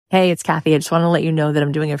Hey, it's Kathy. I just want to let you know that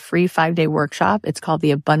I'm doing a free 5-day workshop. It's called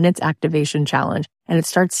the Abundance Activation Challenge, and it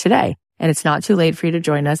starts today. And it's not too late for you to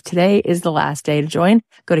join us. Today is the last day to join.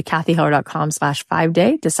 Go to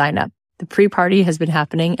kathyheller.com/5day to sign up. The pre-party has been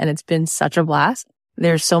happening and it's been such a blast.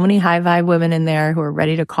 There's so many high vibe women in there who are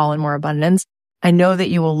ready to call in more abundance. I know that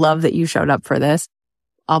you will love that you showed up for this.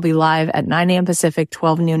 I'll be live at 9 a.m. Pacific,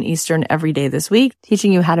 12 noon Eastern every day this week,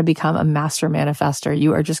 teaching you how to become a master manifester.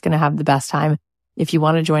 You are just going to have the best time. If you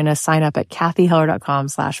want to join us, sign up at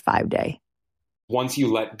kathyheller.com/5day. Once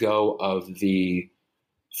you let go of the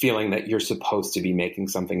feeling that you're supposed to be making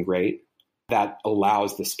something great, that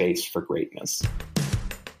allows the space for greatness.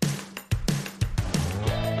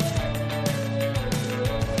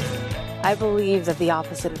 I believe that the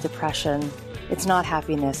opposite of depression, it's not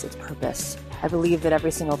happiness, it's purpose. I believe that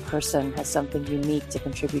every single person has something unique to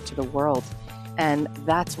contribute to the world. And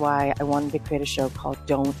that's why I wanted to create a show called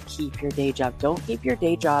Don't Keep Your Day Job. Don't Keep Your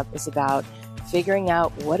Day Job is about figuring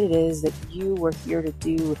out what it is that you were here to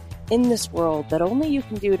do in this world that only you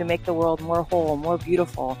can do to make the world more whole, more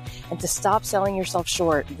beautiful, and to stop selling yourself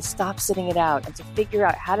short, and to stop sitting it out, and to figure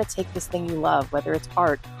out how to take this thing you love, whether it's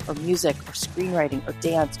art or music or screenwriting or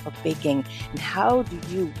dance or baking, and how do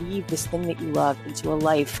you weave this thing that you love into a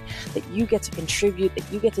life that you get to contribute, that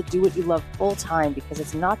you get to do what you love full time, because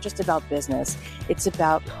it's not just about business, it's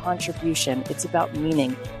about contribution, it's about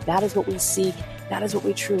meaning. That is what we seek. That is what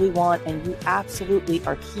we truly want, and you absolutely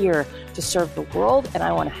are here to serve the world, and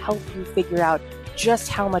I want to help you figure out just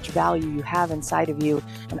how much value you have inside of you.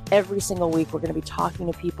 And every single week, we're going to be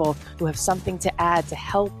talking to people who have something to add to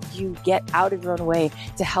help you get out of your own way,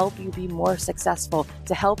 to help you be more successful,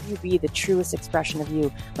 to help you be the truest expression of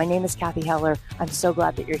you. My name is Kathy Heller. I'm so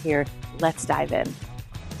glad that you're here. Let's dive in.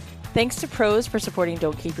 Thanks to Pros for supporting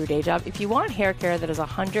Don't Keep Your Day Job. If you want hair care that is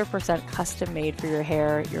 100% custom made for your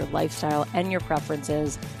hair, your lifestyle, and your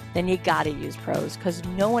preferences, then you gotta use Pros, because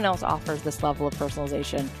no one else offers this level of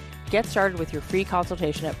personalization. Get started with your free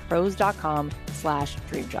consultation at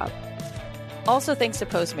pros.com/dreamjob. Also, thanks to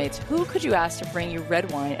Postmates. Who could you ask to bring you red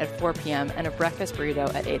wine at 4 p.m. and a breakfast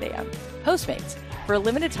burrito at 8 a.m.? Postmates. For a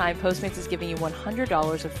limited time, Postmates is giving you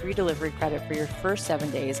 $100 of free delivery credit for your first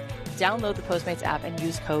 7 days. Download the Postmates app and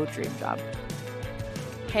use code DREAMJOB.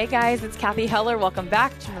 Hey guys, it's Kathy Heller. Welcome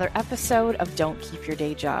back to another episode of Don't Keep Your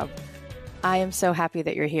Day Job. I am so happy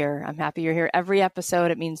that you're here. I'm happy you're here every episode.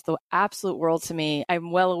 It means the absolute world to me.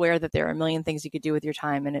 I'm well aware that there are a million things you could do with your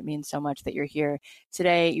time, and it means so much that you're here.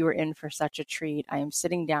 Today, you are in for such a treat. I am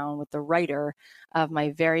sitting down with the writer of my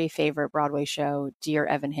very favorite Broadway show, Dear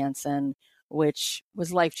Evan Hansen, which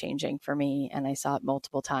was life-changing for me, and I saw it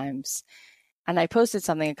multiple times. And I posted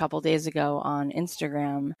something a couple days ago on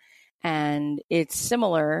Instagram, and it's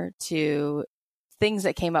similar to things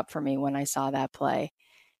that came up for me when I saw that play.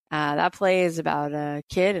 That play is about a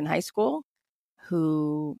kid in high school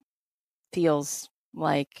who feels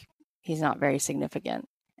like he's not very significant.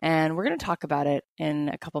 And we're going to talk about it in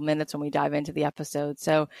a couple minutes when we dive into the episode.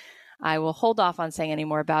 So I will hold off on saying any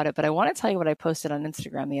more about it, but I want to tell you what I posted on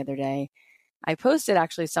Instagram the other day. I posted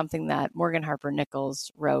actually something that Morgan Harper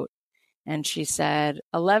Nichols wrote, and she said,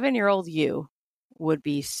 11-year-old you would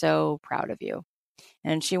be so proud of you.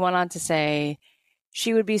 And she went on to say,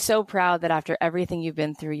 she would be so proud that after everything you've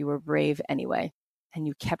been through, you were brave anyway, and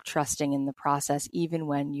you kept trusting in the process even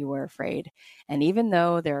when you were afraid. And even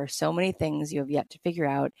though there are so many things you have yet to figure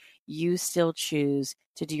out, you still choose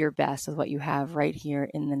to do your best with what you have right here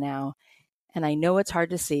in the now. And I know it's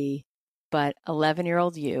hard to see, but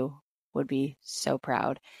 11-year-old you would be so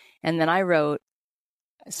proud. And then I wrote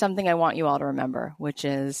something I want you all to remember, which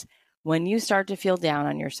is, when you start to feel down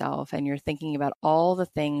on yourself and you're thinking about all the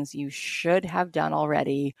things you should have done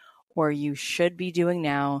already or you should be doing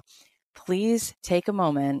now, please take a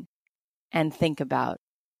moment and think about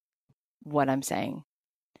what I'm saying.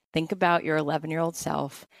 Think about your 11-year-old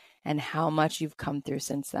self and how much you've come through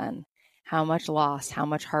since then, how much loss, how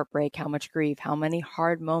much heartbreak, how much grief, how many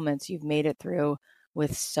hard moments you've made it through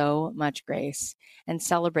with so much grace, and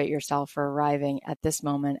celebrate yourself for arriving at this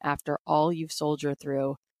moment after all you've soldiered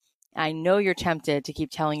through. I know you're tempted to keep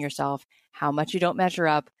telling yourself how much you don't measure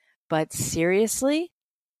up, but seriously,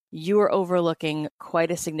 you are overlooking quite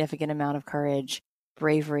a significant amount of courage,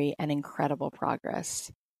 bravery, and incredible progress.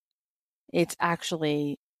 It's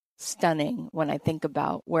actually stunning when I think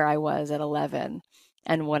about where I was at 11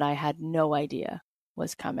 and what I had no idea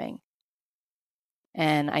was coming.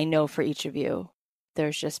 And I know for each of you,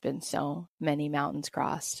 there's just been so many mountains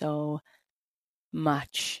crossed, so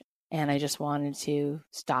much. And I just wanted to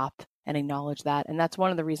stop and acknowledge that. And that's one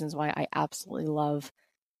of the reasons why I absolutely love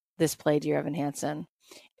this play, Dear Evan Hansen.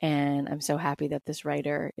 And I'm so happy that this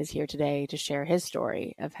writer is here today to share his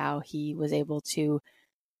story of how he was able to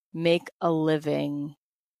make a living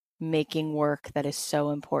making work that is so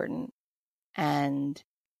important. And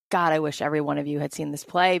God, I wish every one of you had seen this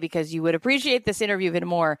play because you would appreciate this interview even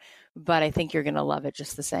more, but I think you're going to love it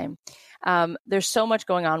just the same. There's so much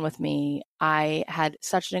going on with me. I had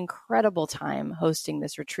such an incredible time hosting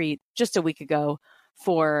this retreat just a week ago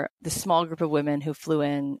for the small group of women who flew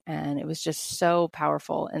in, and it was just so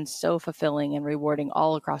powerful and so fulfilling and rewarding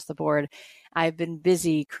all across the board. I've been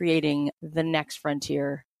busy creating the next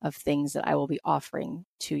frontier of things that I will be offering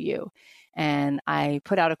to you. And I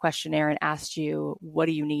put out a questionnaire and asked you, what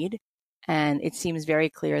do you need? And it seems very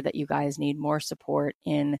clear that you guys need more support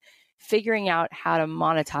in figuring out how to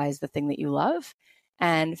monetize the thing that you love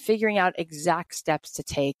and figuring out exact steps to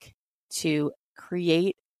take to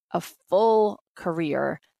create a full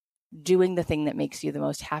career doing the thing that makes you the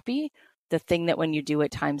most happy, the thing that when you do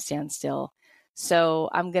it, time stands still. So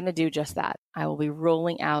I'm going to do just that. I will be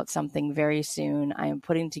rolling out something very soon. I am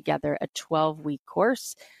putting together a 12-week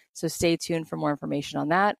course. So stay tuned for more information on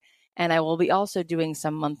that. And I will be also doing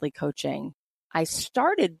some monthly coaching. I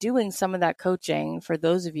started doing some of that coaching for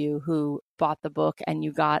those of you who bought the book and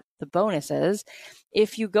you got the bonuses.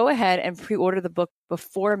 If you go ahead and pre-order the book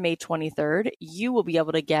before May 23rd, you will be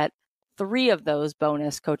able to get 3 of those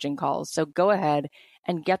bonus coaching calls. So go ahead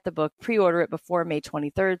and get the book, pre-order it before May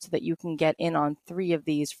 23rd so that you can get in on 3 of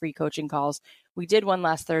these free coaching calls. We did one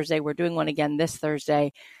last Thursday. We're doing one again this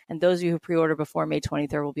Thursday. And those of you who pre-order before May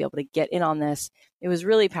 23rd will be able to get in on this. It was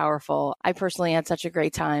really powerful. I personally had such a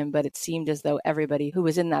great time, but it seemed as though everybody who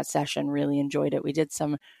was in that session really enjoyed it. We did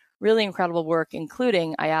some really incredible work,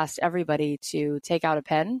 including I asked everybody to take out a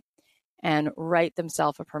pen and write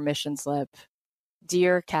themselves a permission slip.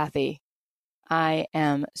 Dear Kathy, I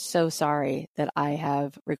am so sorry that I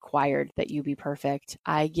have required that you be perfect.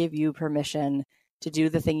 I give you permission to do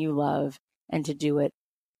the thing you love and to do it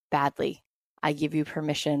badly. I give you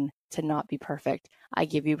permission to not be perfect. I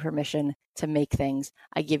give you permission to make things.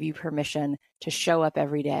 I give you permission to show up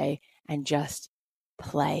every day and just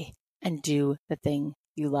play and do the thing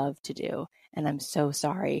you love to do. And I'm so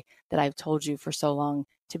sorry that I've told you for so long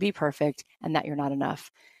to be perfect and that you're not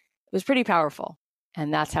enough. It was pretty powerful.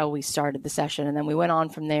 And that's how we started the session. And then we went on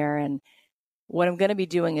from there. And what I'm going to be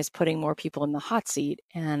doing is putting more people in the hot seat.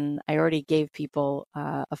 And I already gave people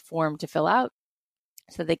a form to fill out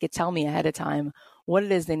so they could tell me ahead of time what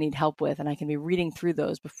it is they need help with. And I can be reading through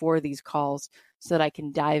those before these calls so that I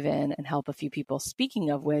can dive in and help a few people.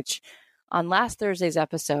 Speaking of which, on last Thursday's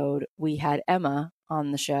episode, we had Emma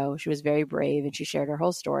on the show. She was very brave and she shared her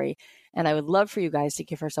whole story. And I would love for you guys to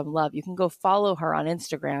give her some love. You can go follow her on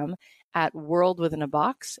Instagram at World Within a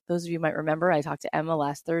Box. Those of you might remember, I talked to Emma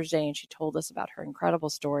last Thursday and she told us about her incredible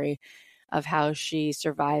story of how she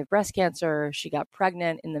survived breast cancer. She got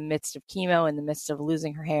pregnant in the midst of chemo, in the midst of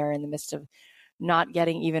losing her hair, in the midst of not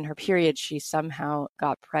getting even her period. She somehow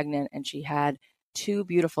got pregnant and she had 2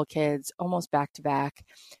 beautiful kids almost back to back.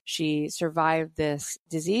 She survived this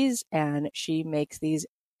disease and she makes these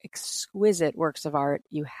exquisite works of art.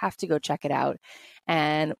 You have to go check it out.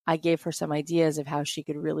 And I gave her some ideas of how she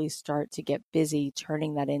could really start to get busy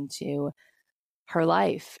turning that into her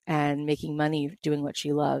life and making money doing what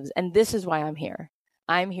she loves. And this is why I'm here.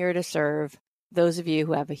 I'm here to serve those of you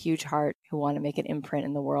who have a huge heart, who want to make an imprint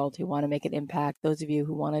in the world, who want to make an impact, those of you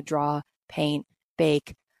who want to draw, paint,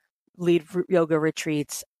 bake, lead yoga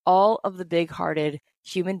retreats, all of the big-hearted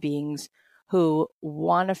human beings who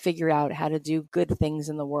want to figure out how to do good things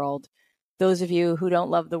in the world. Those of you who don't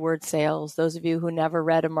love the word sales, those of you who never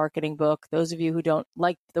read a marketing book, those of you who don't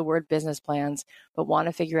like the word business plans, but want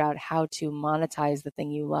to figure out how to monetize the thing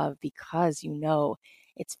you love because you know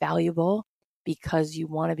it's valuable, because you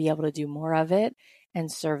want to be able to do more of it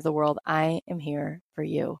and serve the world. I am here for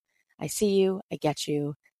you. I see you, I get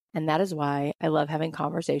you. And that is why I love having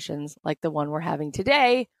conversations like the one we're having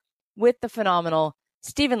today with the phenomenal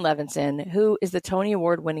Stephen Levenson, who is the Tony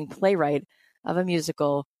Award-winning playwright of a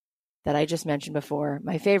musical that I just mentioned before,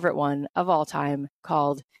 my favorite one of all time,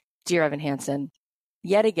 called Dear Evan Hansen.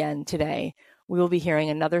 Yet again today, we will be hearing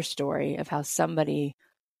another story of how somebody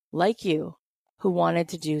like you who wanted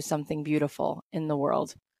to do something beautiful in the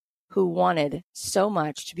world, who wanted so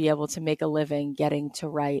much to be able to make a living getting to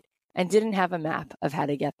write and didn't have a map of how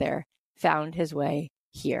to get there, found his way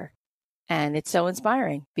here. And it's so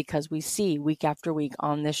inspiring because we see week after week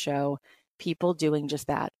on this show, people doing just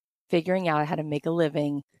that, figuring out how to make a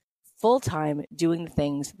living full-time doing the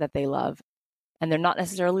things that they love. And they're not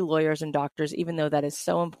necessarily lawyers and doctors, even though that is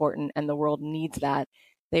so important and the world needs that.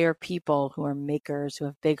 They are people who are makers, who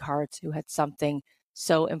have big hearts, who had something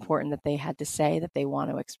so important that they had to say that they want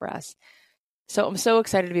to express. So I'm so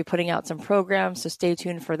excited to be putting out some programs. So stay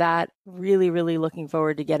tuned for that. Really, really looking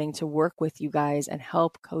forward to getting to work with you guys and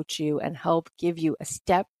help coach you and help give you a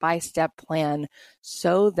step-by-step plan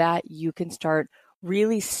so that you can start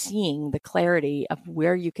really seeing the clarity of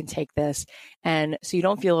where you can take this. And so you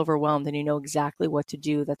don't feel overwhelmed and you know exactly what to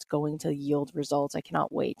do that's going to yield results. I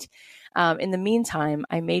cannot wait. In the meantime,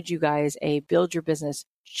 I made you guys a Build Your Business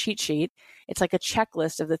cheat sheet. It's like a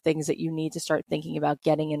checklist of the things that you need to start thinking about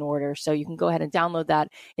getting in order. So you can go ahead and download that.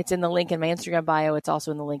 It's in the link in my Instagram bio. It's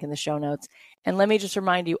also in the link in the show notes. And let me just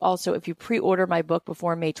remind you also, if you pre-order my book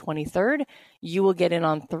before May 23rd, you will get in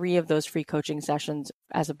on 3 of those free coaching sessions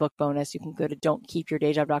as a book bonus. You can go to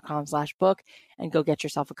don'tkeepyourdayjob.com/book and go get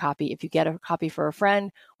yourself a copy. If you get a copy for a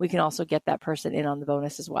friend, we can also get that person in on the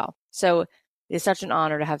bonus as well. So it's such an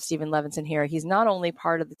honor to have Stephen Levenson here. He's not only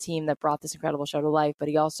part of the team that brought this incredible show to life, but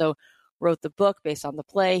he also wrote the book based on the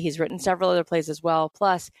play. He's written several other plays as well.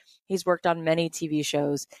 Plus, he's worked on many TV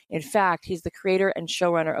shows. In fact, he's the creator and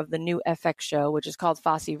showrunner of the new FX show, which is called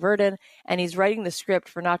Fosse Verdon. And he's writing the script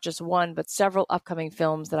for not just one, but several upcoming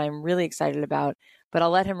films that I'm really excited about. But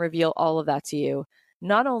I'll let him reveal all of that to you.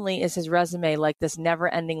 Not only is his resume like this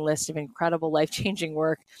never-ending list of incredible life-changing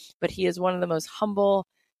work, but he is one of the most humble,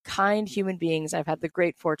 kind human beings I've had the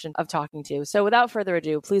great fortune of talking to. So without further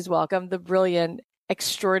ado, please welcome the brilliant,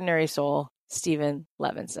 extraordinary soul, Stephen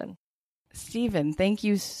Levenson. Stephen, thank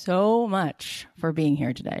you so much for being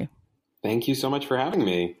here today. Thank you so much for having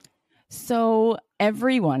me. So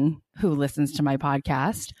everyone who listens to my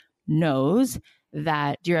podcast knows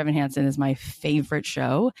that Dear Evan Hansen is my favorite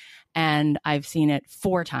show, and I've seen it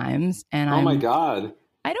 4 times. And oh my God.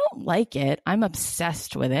 I don't like it. I'm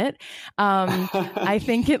obsessed with it. I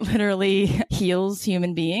think it literally heals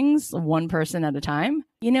human beings one person at a time.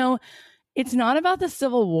 You know, it's not about the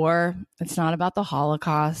Civil War. It's not about the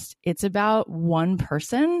Holocaust. It's about one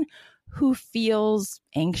person who feels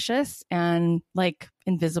anxious and like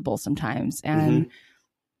invisible sometimes. And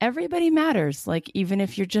everybody matters. Like, even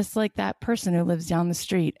if you're just like that person who lives down the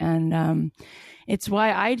street. And it's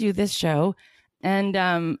why I do this show. And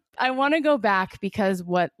I want to go back because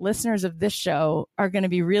what listeners of this show are going to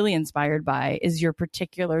be really inspired by is your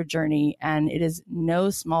particular journey. And it is no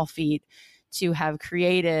small feat to have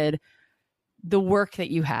created the work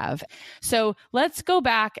that you have. So let's go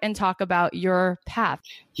back and talk about your path.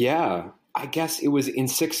 Yeah, I guess it was in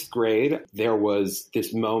 6th grade. There was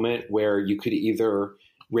this moment where you could either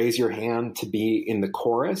raise your hand to be in the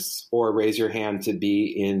chorus or raise your hand to be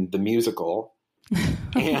in the musical.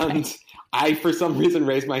 Okay. And I, for some reason,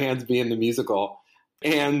 raised my hand to be in the musical.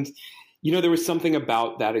 And, you know, there was something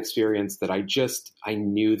about that experience that I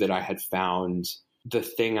knew that I had found the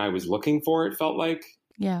thing I was looking for, it felt like.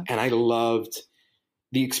 Yeah. And I loved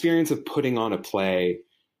the experience of putting on a play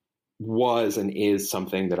was and is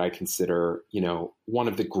something that I consider, you know, one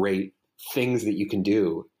of the great things that you can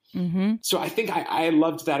do. Mm-hmm. So I think I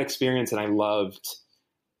loved that experience, and I loved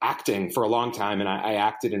acting for a long time. And I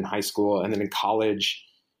acted in high school, and then in college.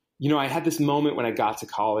 You know, I had this moment when I got to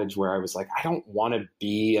college where I was like, I don't want to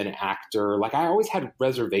be an actor. Like, I always had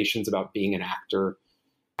reservations about being an actor.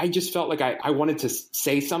 I just felt like I wanted to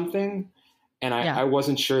say something, and I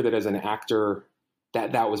wasn't sure that as an actor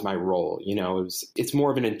that was my role. You know, it's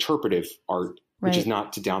more of an interpretive art, which is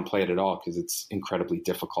not to downplay it at all because it's incredibly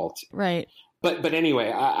difficult. Right. But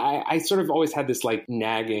anyway, I sort of always had this like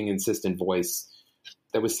nagging, insistent voice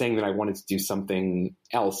that was saying that I wanted to do something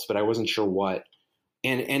else, but I wasn't sure what.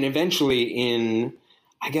 And eventually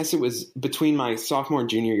I guess it was between my sophomore and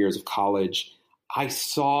junior years of college, I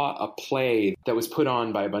saw a play that was put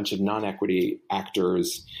on by a bunch of non-equity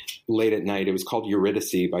actors late at night. It was called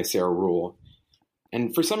Eurydice by Sarah Rule.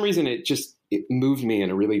 And for some reason, it moved me in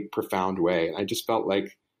a really profound way. I just felt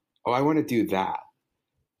like, oh, I want to do that.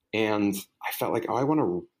 And I felt like, oh, I want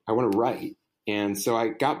to write. And so I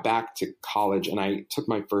got back to college and I took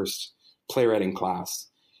my first playwriting class.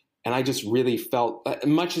 And I just really felt,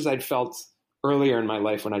 much as I'd felt earlier in my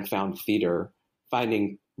life when I'd found theater,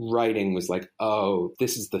 finding writing was like, oh,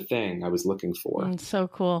 this is the thing I was looking for. It's so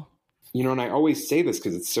cool. You know, and I always say this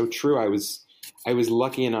because it's so true. I was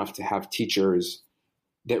lucky enough to have teachers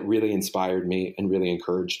that really inspired me and really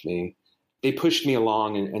encouraged me. They pushed me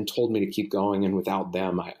along and told me to keep going. And without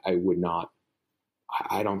them, I would not.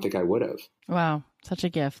 I don't think I would have. Wow. Such a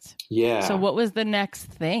gift. Yeah. So what was the next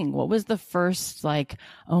thing? What was the first, like,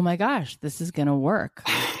 oh my gosh, this is going to work?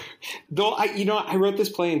 Though I wrote this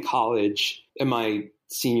play in college. In my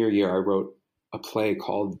senior year, I wrote a play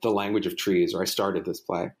called The Language of Trees, or I started this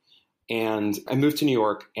play. And I moved to New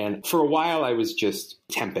York. And for a while, I was just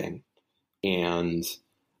temping and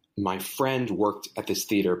my friend worked at this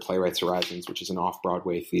theater, Playwright's Horizons, which is an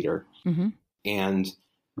off-Broadway theater. Mm-hmm. And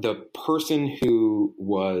the person who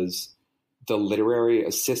was the literary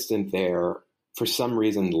assistant there, for some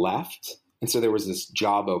reason, left. And so there was this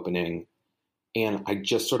job opening, and I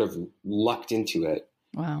just sort of lucked into it.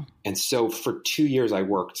 Wow. And so for 2 years, I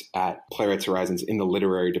worked at Playwrights Horizons in the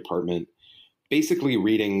literary department, basically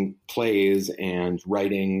reading plays and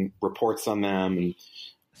writing reports on them. And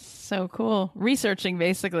so cool. Researching,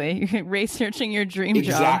 basically. Researching your dream job.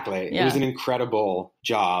 Exactly. Yeah. It was an incredible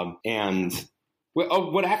job. And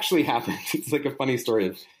what actually happened, it's like a funny story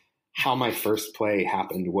of how my first play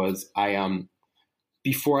happened was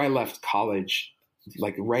before I left college,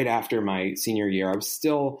 like right after my senior year, I was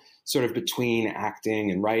still sort of between acting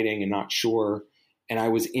and writing and not sure. And I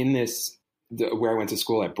was in where I went to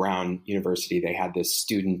school at Brown University, they had this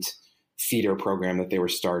student theater program that they were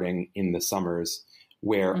starting in the summers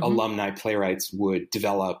where alumni playwrights would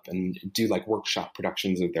develop and do like workshop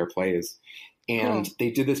productions of their plays. And they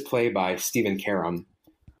did this play by Stephen Karam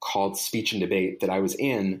called Speech and Debate that I was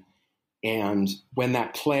in. And when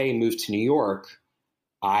that play moved to New York,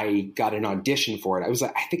 I got an audition for it.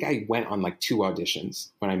 I think I went on like 2 auditions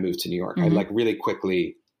when I moved to New York. I like really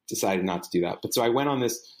quickly decided not to do that. But so I went on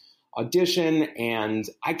this audition and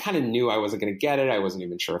I kind of knew I wasn't going to get it. I wasn't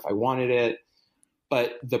even sure if I wanted it.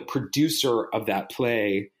 But the producer of that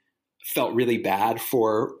play felt really bad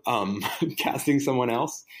for casting someone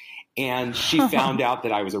else. And she found out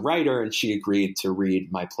that I was a writer and she agreed to read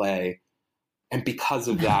my play. And because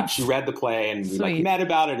of that, she read the play and we like met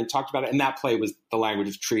about it and talked about it. And that play was The Language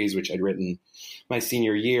of Trees, which I'd written my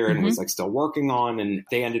senior year and was like still working on. And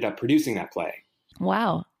they ended up producing that play.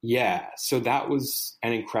 Wow. Yeah. So that was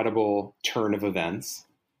an incredible turn of events.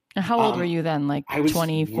 And how old were you then? Like I was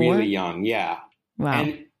 24? really young. Yeah. Wow.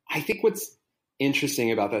 And I think what's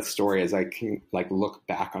interesting about that story as I can like look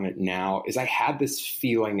back on it now is I had this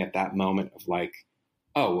feeling at that moment of like,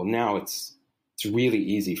 oh, well now it's really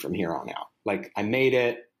easy from here on out. Like I made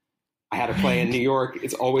it. I had a play in New York.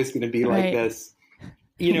 It's always going to be like this,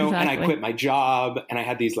 you know, and I quit my job and I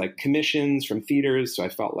had these like commissions from theaters. So I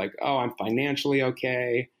felt like, oh, I'm financially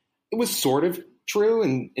okay. It was sort of true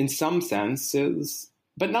in some senses,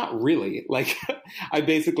 but not really. Like I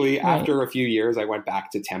basically, after a few years, I went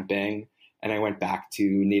back to temping and I went back to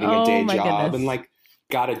needing a day job and like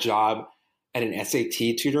got a job at an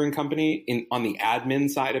SAT tutoring company on the admin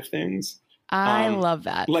side of things. I love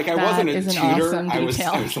that. Like I wasn't a tutor. I was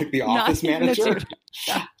like the office manager,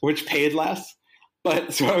 which paid less.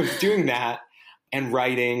 But so I was doing that and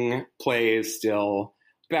writing plays still.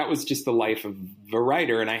 That was just the life of a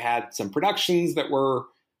writer. And I had some productions that were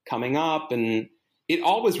coming up and it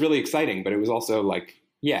all was really exciting, but it was also like,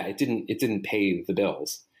 yeah, it didn't pay the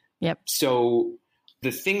bills. Yep. So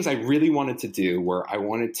the things I really wanted to do were I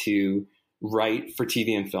wanted to write for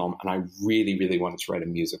TV and film. And I really, really wanted to write a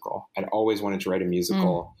musical. I'd always wanted to write a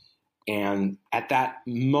musical. And at that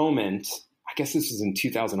moment, I guess this was in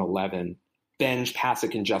 2011, Benj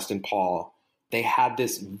Pasek and Justin Paul, they had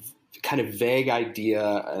this kind of vague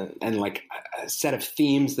idea and like a set of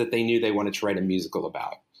themes that they knew they wanted to write a musical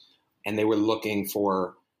about. And they were looking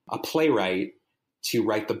for a playwright to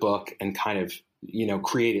write the book and kind of, you know,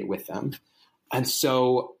 create it with them. And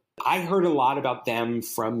so I heard a lot about them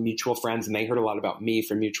from mutual friends and they heard a lot about me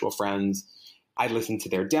from mutual friends. I listened to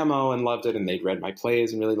their demo and loved it and they'd read my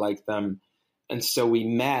plays and really liked them. And so we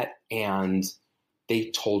met and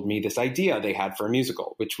they told me this idea they had for a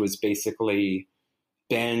musical, which was basically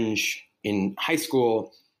Benj in high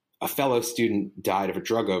school, a fellow student died of a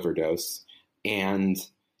drug overdose. And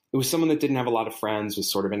it was someone that didn't have a lot of friends,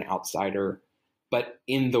 was sort of an outsider. But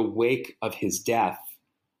in the wake of his death,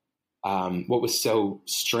 what was so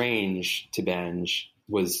strange to Benj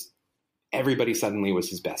was everybody suddenly was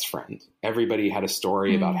his best friend. Everybody had a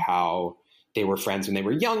story about how they were friends when they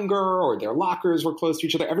were younger or their lockers were close to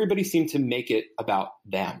each other. Everybody seemed to make it about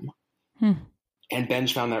them. And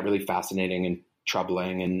Benj found that really fascinating and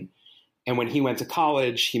troubling. And when he went to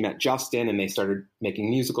college, he met Justin and they started making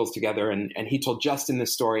musicals together. And he told Justin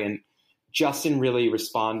this story and Justin really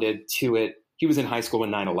responded to it. He was in high school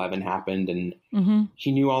when 9/11 happened and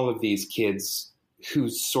he knew all of these kids who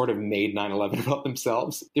sort of made 9/11 about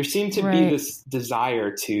themselves. There seemed to be this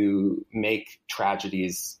desire to make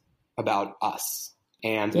tragedies about us.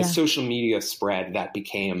 And as social media spread, that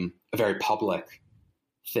became a very public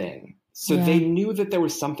thing. So they knew that there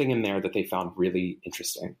was something in there that they found really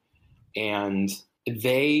interesting. And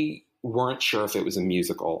they weren't sure if it was a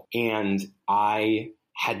musical. And I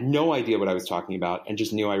had no idea what I was talking about and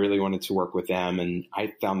just knew I really wanted to work with them. And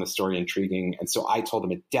I found the story intriguing. And so I told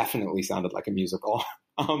them it definitely sounded like a musical.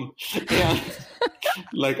 And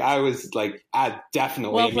like, I was like,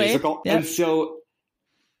 definitely Well a played. musical. Yep. And so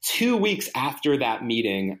 2 weeks after that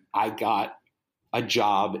meeting, I got a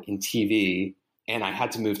job in TV and I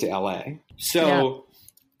had to move to LA. So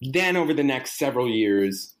then over the next several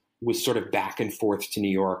years was sort of back and forth to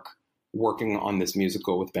New York, working on this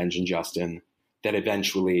musical with Benj and Justin that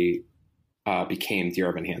eventually became Dear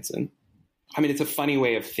Evan Hansen. I mean, it's a funny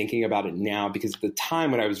way of thinking about it now, because at the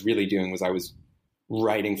time what I was really doing was I was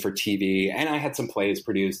writing for TV and I had some plays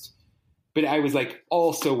produced, but I was like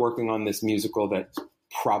also working on this musical that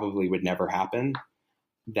probably would never happen,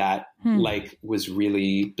 that like was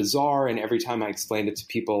really bizarre. And every time I explained it to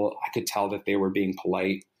people, I could tell that they were being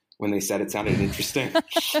polite when they said it sounded interesting.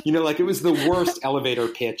 You know, like it was the worst elevator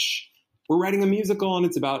pitch. We're writing a musical and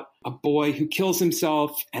it's about a boy who kills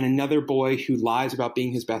himself and another boy who lies about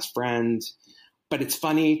being his best friend. But it's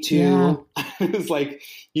funny too. Yeah. It's like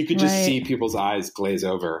you could just see people's eyes glaze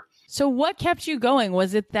over. So what kept you going?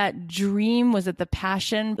 Was it that dream? Was it the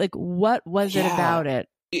passion? Like, what was it about it?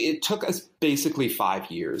 It took us basically 5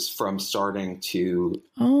 years from starting to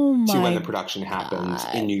when the production happened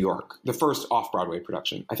in New York. The first off-Broadway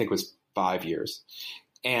production, I think, was 5 years.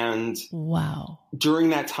 And during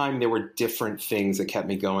that time, there were different things that kept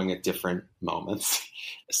me going at different moments.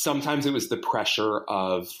 Sometimes it was the pressure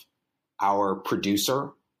of our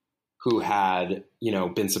producer, who had, you know,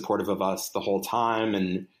 been supportive of us the whole time.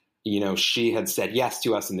 And, you know, she had said yes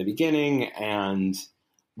to us in the beginning and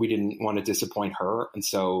we didn't want to disappoint her. And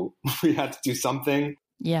so we had to do something.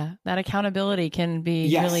 Yeah. That accountability can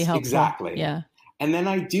be really helpful. Exactly. Yeah. And then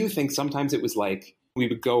I do think sometimes it was like, we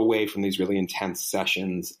would go away from these really intense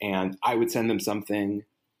sessions and I would send them something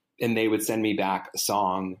and they would send me back a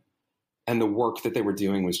song. And the work that they were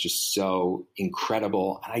doing was just so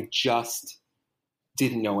incredible. And I just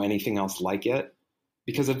didn't know anything else like it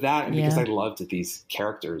because of that. And because I loved these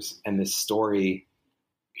characters and this story,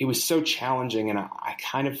 it was so challenging. And I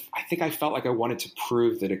think I felt like I wanted to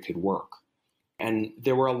prove that it could work. And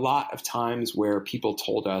there were a lot of times where people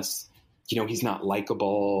told us, you know, he's not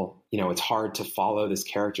likable. You know, it's hard to follow this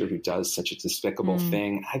character who does such a despicable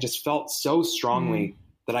thing. I just felt so strongly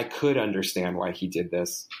that I could understand why he did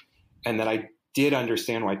this. And that I did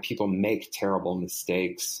understand why people make terrible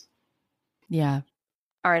mistakes. Yeah.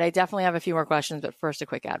 All right. I definitely have a few more questions, but first a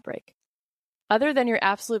quick ad break. Other than your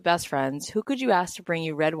absolute best friends, who could you ask to bring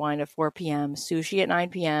you red wine at 4 p.m., sushi at 9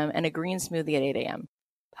 p.m., and a green smoothie at 8 a.m.?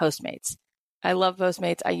 Postmates. I love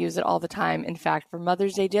Postmates. I use it all the time. In fact, for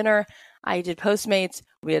Mother's Day dinner, I did Postmates.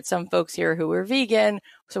 We had some folks here who were vegan,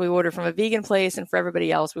 so we ordered from a vegan place, and for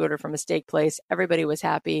everybody else, we ordered from a steak place. Everybody was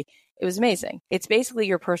happy. It was amazing. It's basically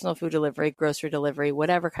your personal food delivery, grocery delivery,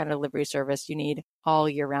 whatever kind of delivery service you need all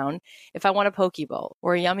year round. If I want a poke bowl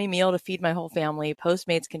or a yummy meal to feed my whole family,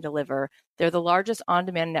 Postmates can deliver. They're the largest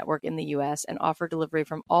on-demand network in the U.S. and offer delivery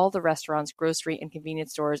from all the restaurants, grocery and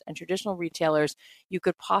convenience stores, and traditional retailers you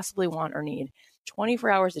could possibly want or need. 24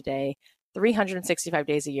 hours a day, 365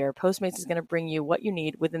 days a year, Postmates is going to bring you what you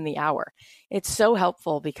need within the hour. It's so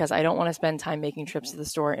helpful because I don't want to spend time making trips to the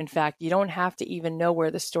store. In fact, you don't have to even know where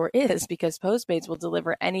the store is because Postmates will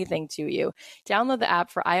deliver anything to you. Download the app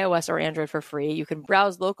for iOS or Android for free. You can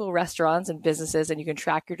browse local restaurants and businesses, and you can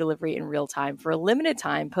track your delivery in real time. For a limited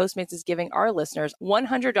time, Postmates is giving our listeners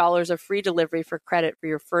 $100 of free delivery for credit for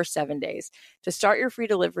your first 7 days. To start your free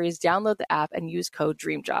deliveries, download the app and use code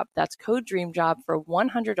DREAMJOB. That's code DREAMJOB for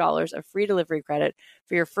 $100 of free delivery credit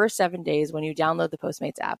for your first 7 days when you download the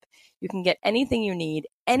Postmates app. You can get anything you need,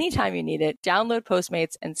 anytime you need it. Download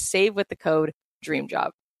Postmates and save with the code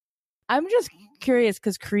DREAMJOB. I'm just curious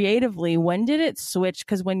because creatively, when did it switch?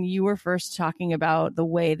 Because when you were first talking about the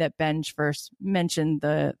way that Benj first mentioned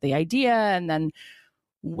the idea and then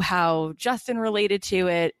how Justin related to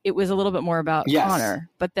it, it was a little bit more about Connor.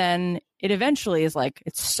 But then it eventually is like,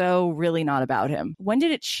 it's so really not about him. When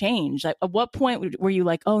did it change? Like, at what point were you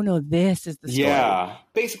like, oh no, this is the story? Yeah.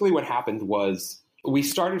 Basically what happened was we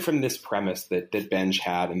started from this premise that Benj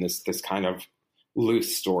had and this kind of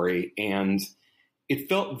loose story. And it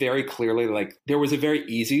felt very clearly like there was a very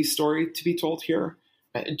easy story to be told here.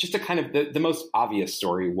 Just a kind of, the most obvious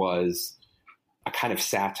story was a kind of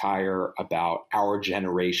satire about our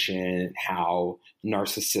generation, how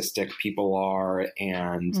narcissistic people are.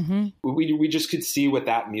 And we just could see what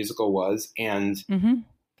that musical was. And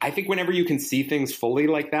I think whenever you can see things fully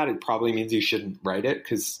like that, it probably means you shouldn't write it.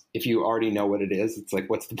 Because if you already know what it is, it's like,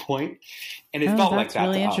 what's the point? And it felt like that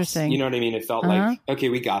really to interesting. us. You know what I mean? It felt like, okay,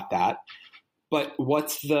 we got that. But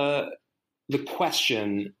what's the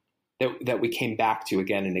question that we came back to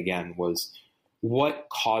again and again was, what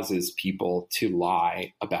causes people to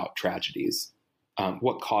lie about tragedies?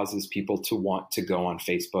 what causes people to want to go on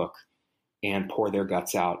Facebook and pour their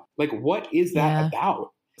guts out. Like, what is that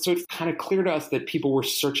about? So it's kind of clear to us that people were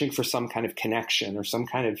searching for some kind of connection or some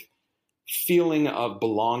kind of feeling of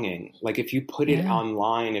belonging. Like if you put it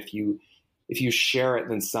online, if you share it,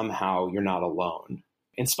 then somehow you're not alone.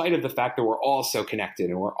 In spite of the fact that we're all so connected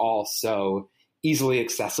and we're all so easily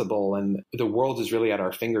accessible and the world is really at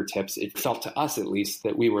our fingertips, it felt to us at least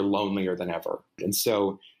that we were lonelier than ever. And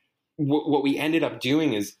so what we ended up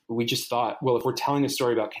doing is we just thought, well, if we're telling a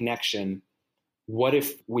story about connection, what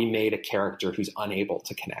if we made a character who's unable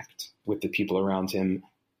to connect with the people around him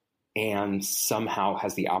and somehow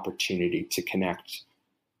has the opportunity to connect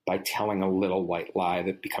by telling a little white lie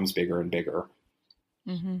that becomes bigger and bigger.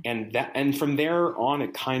 Mm-hmm. And from there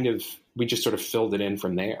on, we just sort of filled it in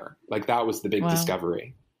from there. Like that was the big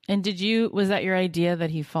discovery. And was that your idea that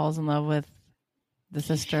he falls in love with the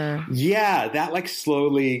sister? Yeah, that like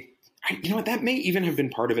slowly, you know what, that may even have been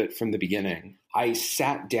part of it from the beginning. I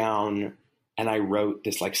sat down and I wrote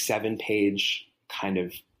this like 7-page kind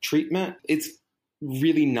of treatment. It's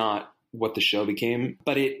really not what the show became,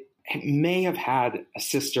 but it may have had a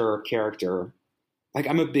sister character. Like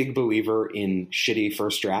I'm a big believer in shitty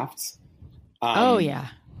first drafts.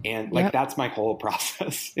 And like, that's my whole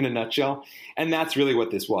process in a nutshell. And that's really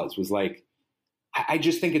what this was like, I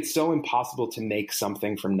just think it's so impossible to make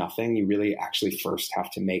something from nothing. You really actually first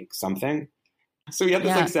have to make something. So we had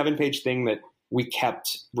this like 7-page thing that we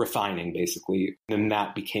kept refining basically. And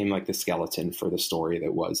that became like the skeleton for the story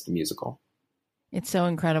that was the musical. It's so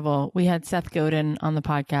incredible. We had Seth Godin on the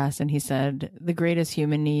podcast and he said, the greatest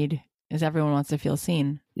human need is everyone wants to feel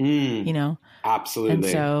seen, you know? Absolutely. And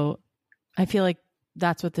so I feel like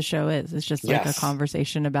that's what the show is. It's just like a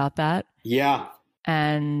conversation about that. Yeah.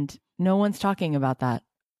 And no one's talking about that.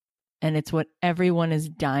 And it's what everyone is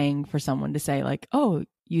dying for someone to say, like, oh,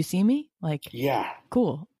 you see me? Like,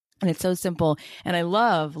 cool. And it's so simple. And I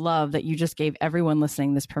love that you just gave everyone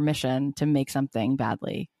listening this permission to make something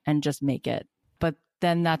badly and just make it. But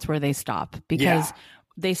then that's where they stop because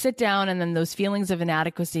they sit down and then those feelings of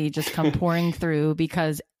inadequacy just come pouring through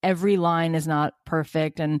because every line is not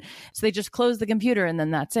perfect. And so they just close the computer and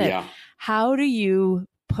then that's it. Yeah. How do you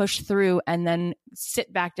push through and then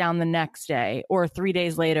sit back down the next day or 3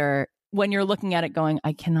 days later when you're looking at it going,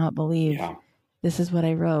 I cannot believe this is what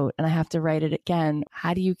I wrote and I have to write it again.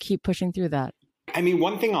 How do you keep pushing through that? I mean,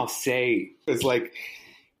 one thing I'll say is like,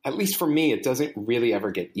 at least for me, it doesn't really ever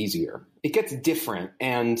get easier. It gets different.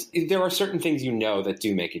 And there are certain things, that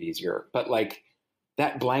do make it easier. But like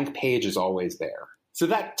that blank page is always there. So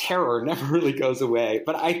that terror never really goes away.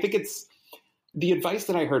 But I think it's the advice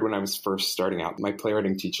that I heard when I was first starting out. My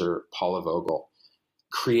playwriting teacher, Paula Vogel,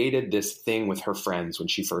 created this thing with her friends when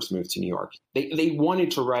she first moved to New York. They wanted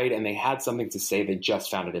to write and they had something to say. They just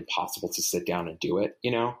found it impossible to sit down and do it,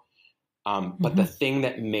 But the thing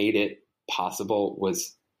that made it possible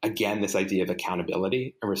was, again, this idea of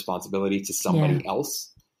accountability and responsibility to somebody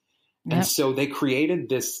else. Yep. And so they created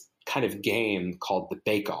this kind of game called the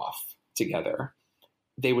Bake Off together.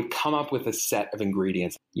 They would come up with a set of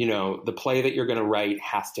ingredients. The play that you're going to write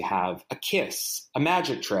has to have a kiss, a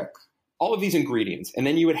magic trick, all of these ingredients. And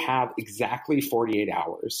then you would have exactly 48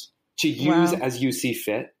 hours to use as you see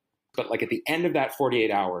fit. But like at the end of that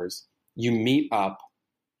 48 hours, you meet up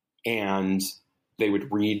and they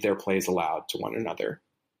would read their plays aloud to one another.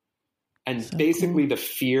 And so basically the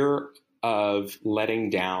fear of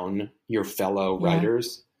letting down your fellow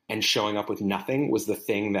writers and showing up with nothing was the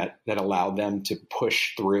thing that allowed them to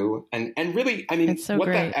push through. And really, I mean, what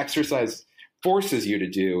that exercise forces you to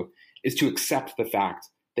do is to accept the fact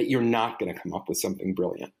that you're not going to come up with something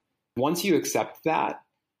brilliant. Once you accept that,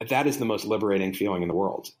 that is the most liberating feeling in the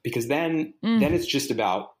world, because then it's just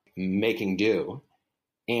about making do.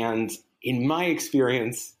 And in my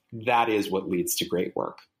experience, that is what leads to great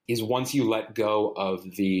work. Is once you let go of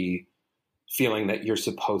the feeling that you're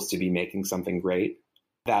supposed to be making something great,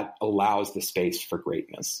 that allows the space for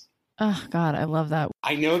greatness. Oh, God, I love that.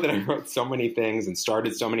 I know that I wrote so many things and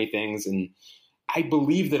started so many things, and I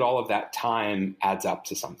believe that all of that time adds up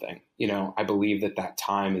to something. I believe that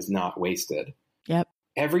time is not wasted. Yep.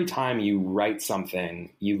 Every time you write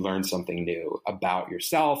something, you learn something new about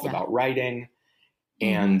yourself, about writing.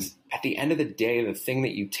 And at the end of the day, the thing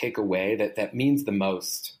that you take away that means the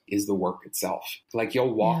most is the work itself. Like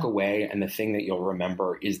you'll walk away and the thing that you'll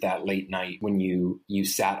remember is that late night when you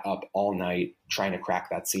sat up all night trying to crack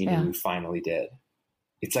that scene and you finally did.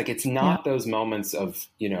 It's like, it's not those moments of,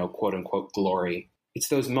 quote unquote glory. It's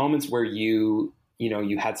those moments where you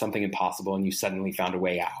had something impossible and you suddenly found a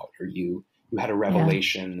way out, or you had a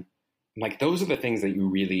revelation. Like those are the things that you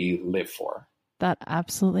really live for. That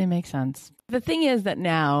absolutely makes sense. The thing is that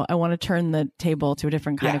now I want to turn the table to a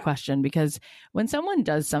different kind of question, because when someone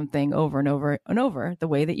does something over and over and over the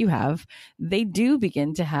way that you have, they do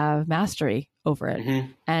begin to have mastery over it.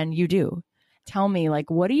 Mm-hmm. And you do. Tell me,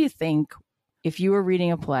 like, what do you think if you were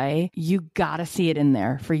reading a play, you got to see it in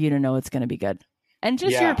there for you to know it's going to be good? And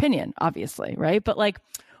just your opinion, obviously, right? But like,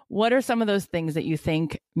 what are some of those things that you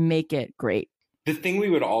think make it great? The thing we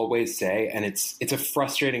would always say, and it's a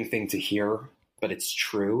frustrating thing to hear, but it's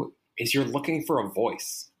true, is you're looking for a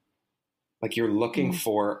voice. Like you're looking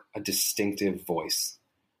for a distinctive voice.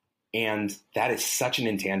 And that is such an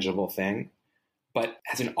intangible thing. But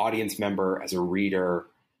as an audience member, as a reader,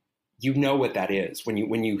 you know what that is. When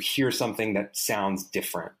you hear something that sounds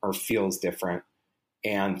different or feels different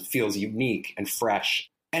and feels unique and fresh.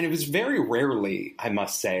 And it was very rarely, I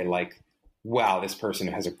must say, like, wow, this person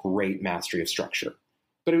has a great mastery of structure.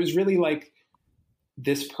 But it was really like,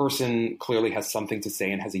 this person clearly has something to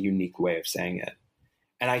say and has a unique way of saying it.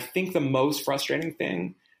 And I think the most frustrating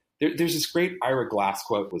thing, there's this great Ira Glass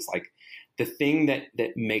quote, was like, the thing that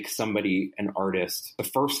makes somebody an artist, the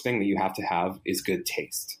first thing that you have to have is good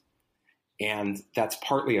taste. And that's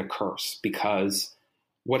partly a curse, because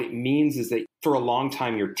what it means is that for a long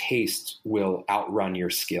time, your taste will outrun your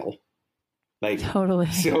skill. Like, totally.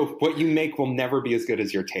 So what you make will never be as good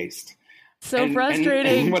as your taste. So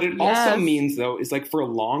frustrating. And what it also means, though, is like for a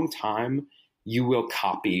long time, you will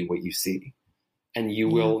copy what you see, and you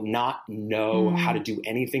will not know how to do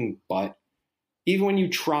anything but, even when you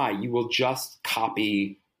try, you will just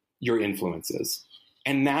copy your influences.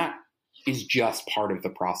 And that is just part of the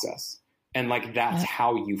process. And like, that's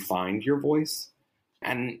how you find your voice.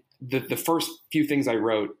 And the first few things I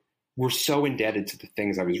wrote were so indebted to the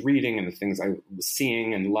things I was reading and the things I was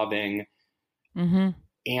seeing and loving. Mm-hmm.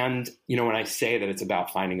 And, you know, when I say that it's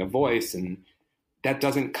about finding a voice, and that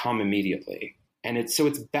doesn't come immediately. And it's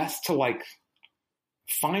best to like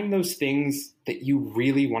find those things that you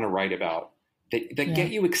really want to write about, that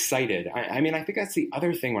get you excited. I mean, I think that's the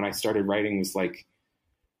other thing when I started writing,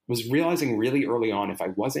 was realizing really early on, if I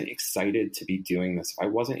wasn't excited to be doing this, if I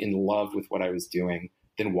wasn't in love with what I was doing,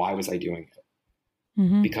 then why was I doing it?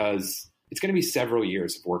 Mm-hmm. Because it's going to be several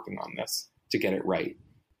years of working on this to get it right.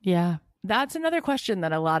 Yeah. That's another question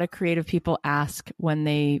that a lot of creative people ask when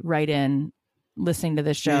they write in listening to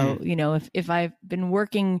this show. You know, if I've been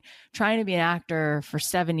trying to be an actor for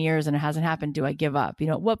 7 years and it hasn't happened, do I give up? You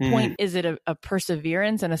know, at what point is it a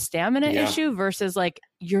perseverance and a stamina issue versus like,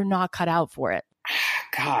 you're not cut out for it?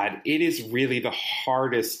 God, it is really the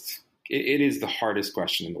hardest. It is the hardest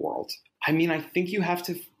question in the world. I mean, I think you have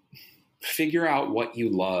to figure out what you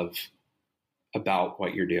love about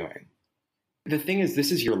what you're doing. The thing is,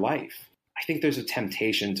 this is your life. I think there's a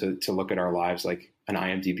temptation to look at our lives like an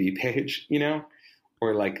IMDb page, you know,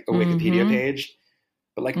 or like a Wikipedia page.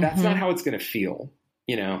 But like, that's not how it's going to feel.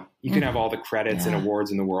 You know, you can have all the credits and awards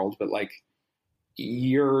in the world, but like,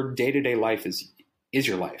 your day-to-day life is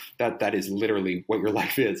your life. That is literally what your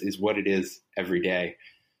life is what it is every day.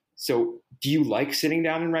 So do you like sitting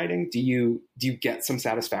down and writing? Do you get some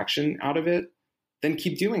satisfaction out of it? Then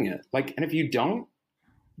keep doing it. Like, and if you don't,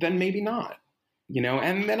 then maybe not. You know,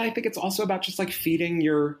 and then I think it's also about just like feeding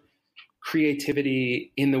your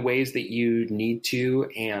creativity in the ways that you need to.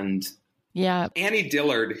 And Annie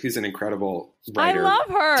Dillard, who's an incredible writer. I love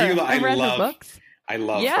her. I read love her books. I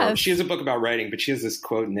love her. She has a book about writing, but she has this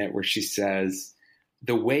quote in it where she says,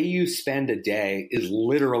 "The way you spend a day is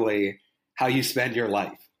literally how you spend your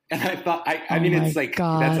life." And I thought, I mean, it's like,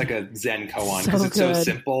 that's like a Zen koan, because it's so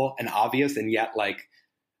simple and obvious, and yet like,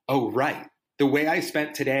 oh, right. The way I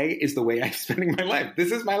spent today is the way I'm spending my life.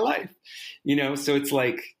 This is my life, you know? So it's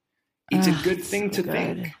like, it's a good thing to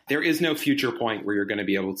think. There is no future point where you're going to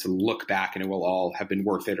be able to look back and it will all have been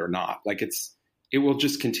worth it or not. Like it will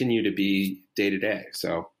just continue to be day to day.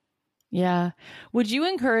 So. Yeah. Would you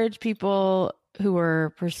encourage people who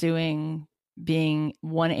are pursuing being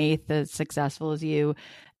 1/8 as successful as you,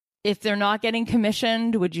 if they're not getting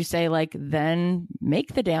commissioned, would you say like, then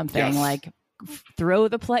make the damn thing? Like, throw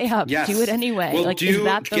the play up, do it anyway. Well, like, is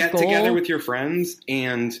that the get goal? Together with your friends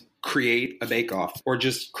and create a bake-off, or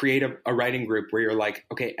just create a writing group where you're like,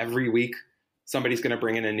 okay, every week somebody's going to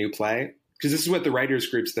bring in a new play. Because this is what the writers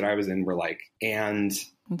groups that I was in were like. And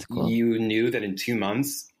that's cool. You knew that in 2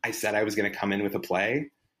 months I said I was going to come in with a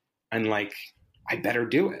play, and like, I better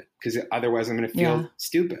do it, because otherwise I'm going to feel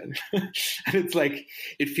stupid. And it's like,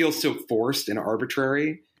 it feels so forced and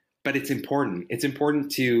arbitrary. but it's important. It's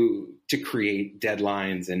important to create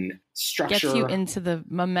deadlines and structure. Gets you into the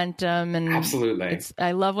momentum. And absolutely.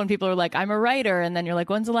 I love when people are like, I'm a writer. And then you're like,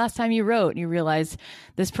 when's the last time you wrote? And you realize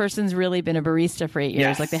this person's really been a barista for 8 years.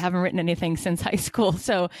 Yes. Like they haven't written anything since high school.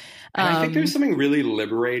 So and I think there's something really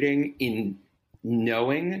liberating in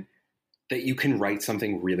knowing that you can write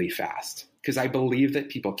something really fast. Because I believe that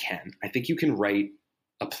people can. I think you can write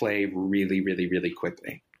a play really, really, really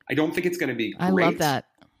quickly. I don't think it's going to be great. I love that.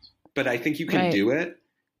 But I think you can do it.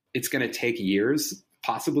 It's going to take years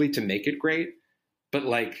possibly to make it great. But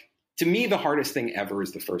like, to me, the hardest thing ever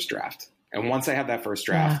is the first draft. And once I have that first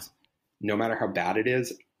draft, no matter how bad it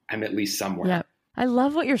is, I'm at least somewhere. Yeah. I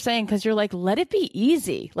love what you're saying because you're like, let it be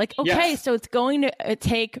easy. Like, okay, so it's going to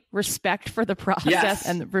take respect for the process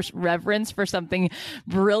and reverence for something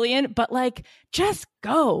brilliant, but like, just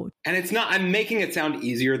go. And it's not, I'm making it sound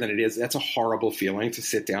easier than it is. That's a horrible feeling to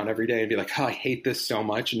sit down every day and be like, oh, I hate this so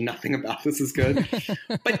much. Nothing about this is good.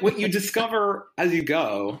 But what you discover as you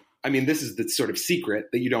go, I mean, this is the sort of secret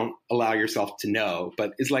that you don't allow yourself to know,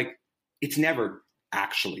 but is like, it's never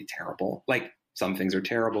actually terrible. Like, some things are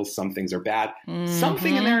terrible. Some things are bad.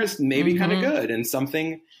 Something in there is maybe kind of good. And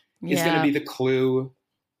something is going to be the clue.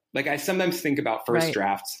 Like I sometimes think about first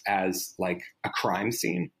drafts as like a crime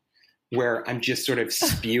scene where I'm just sort of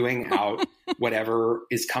spewing out whatever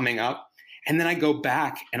is coming up. And then I go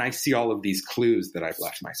back and I see all of these clues that I've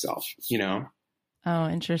left myself, you know? Oh,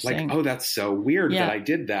 interesting. Like, oh, that's so weird that I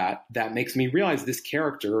did that. That makes me realize this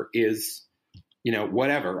character is, you know,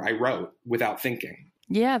 whatever I wrote without thinking.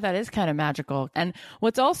 Yeah, that is kind of magical. And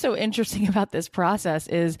what's also interesting about this process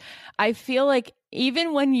is I feel like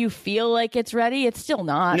even when you feel like it's ready, it's still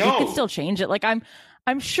not. No. You can still change it. Like I'm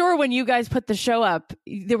sure when you guys put the show up,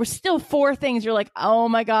 there were still 4 things you're like, oh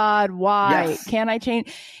my God, why? Yes. Can I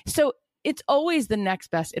change? So it's always the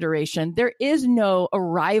next best iteration. There is no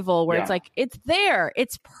arrival where it's like, it's there,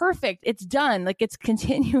 it's perfect, it's done. Like it's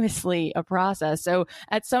continuously a process. So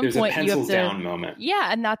at some There's point a you have to, down moment. Yeah.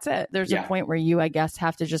 And that's it. There's a point where you, I guess,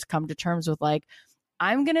 have to just come to terms with like,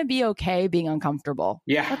 I'm going to be okay being uncomfortable.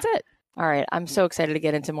 Yeah. That's it. All right. I'm so excited to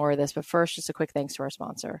get into more of this, but first, just a quick thanks to our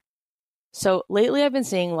sponsor. So lately I've been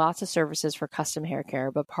seeing lots of services for custom hair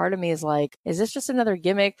care, but part of me is like, is this just another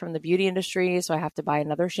gimmick from the beauty industry? So I have to buy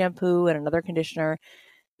another shampoo and another conditioner.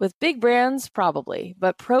 With big brands, probably,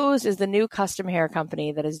 but Prose is the new custom hair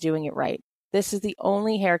company that is doing it right. This is the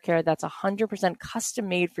only hair care that's 100% custom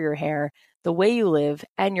made for your hair, the way you live,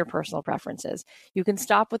 and your personal preferences. You can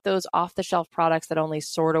stop with those off-the-shelf products that only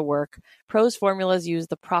sort of work. Prose formulas use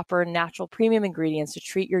the proper natural premium ingredients to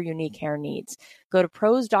treat your unique hair needs. Go to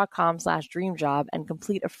prose.com/dreamjob and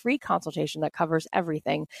complete a free consultation that covers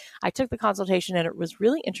everything. I took the consultation and it was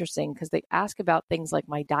really interesting because they ask about things like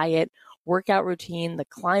my diet, workout routine, the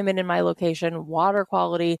climate in my location, water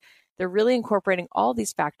quality. They're really incorporating all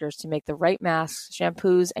these factors to make the right masks,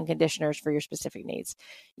 shampoos, and conditioners for your specific needs.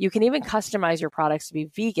 You can even customize your products to be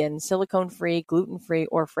vegan, silicone-free, gluten-free,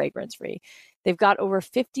 or fragrance-free. They've got over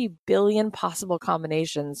 50 billion possible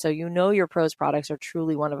combinations, so you know your Prose products are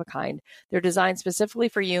truly one of a kind. They're designed specifically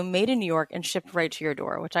for you, made in New York, and shipped right to your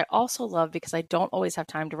door, which I also love because I don't always have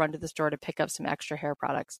time to run to the store to pick up some extra hair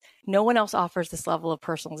products. No one else offers this level of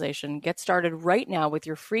personalization. Get started right now with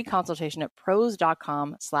your free consultation at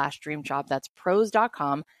prose.com/dreamjob. That's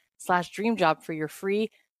prose.com/dreamjob for your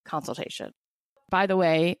free consultation. By the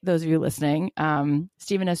way, those of you listening,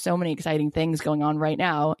 Stephen has so many exciting things going on right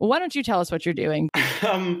now. Why don't you tell us what you're doing?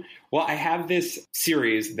 Well, I have this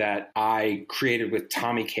series that I created with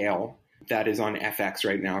Tommy Kail that is on FX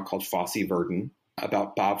right now called Fosse Verdon,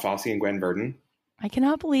 about Bob Fosse and Gwen Verdon. I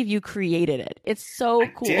cannot believe you created it. It's so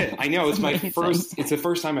cool. I did. I know. It's the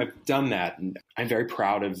first time I've done that. And I'm very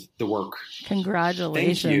proud of the work.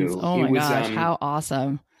 Congratulations. Thank you. Oh my gosh. How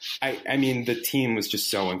awesome. I mean, the team was just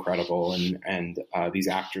so incredible, and these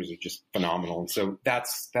actors are just phenomenal. And so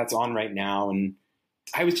that's on right now. And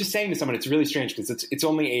I was just saying to someone, it's really strange because it's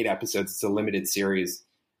only 8 episodes. It's a limited series,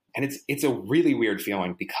 and it's a really weird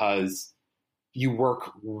feeling because you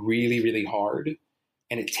work really, really hard,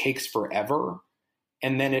 and it takes forever,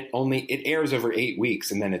 and then it airs over 8 weeks,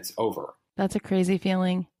 and then it's over. That's a crazy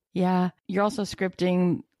feeling. Yeah. You're also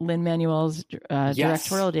scripting Lin-Manuel's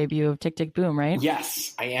directorial debut of Tick, Tick, Boom, right?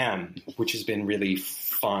 Yes, I am, which has been really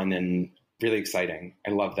fun and really exciting.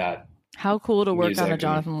 I love that. How cool to work on a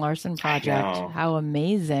Jonathan Larson project. How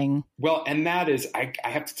amazing. Well, and that is, I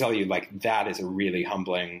have to tell you, like, that is a really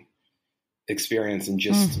humbling experience. And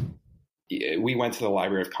just, we went to the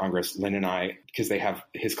Library of Congress, Lynn and I, because they have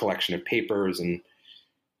his collection of papers, and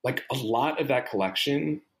like a lot of that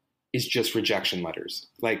collection is just rejection letters,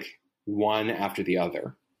 like one after the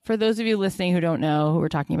other. For those of you listening who don't know who we're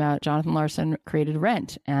talking about, Jonathan Larson created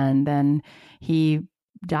Rent, and then he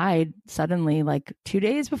died suddenly, like 2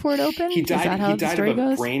 days before it opened. He died. Is that how He died the story of a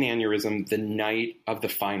goes? brain aneurysm the night of the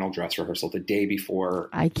final dress rehearsal, the day before.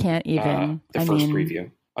 I can't even. The first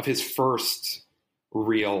preview of his first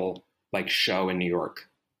real like show in New York.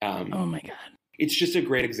 Oh my God! It's just a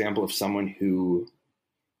great example of someone who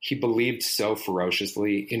he believed so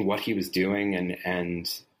ferociously in what he was doing,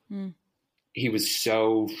 and he was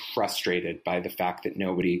so frustrated by the fact that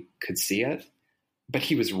nobody could see it, but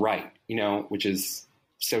he was right, which is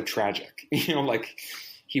so tragic, like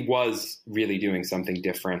he was really doing something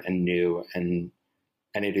different and new. And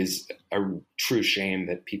it is a true shame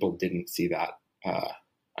that people didn't see that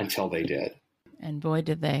until they did. And boy,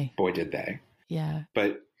 did they. Yeah.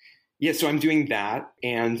 But yeah, so I'm doing that.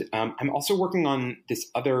 And I'm also working on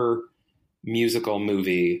this other musical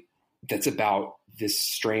movie that's about this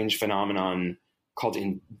strange phenomenon called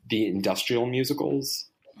the industrial musicals,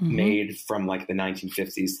 made from like the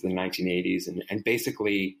 1950s to the 1980s. And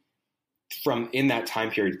basically from in that time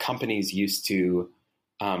period, companies used to,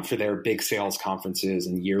 for their big sales conferences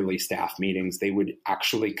and yearly staff meetings, they would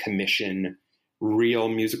actually commission real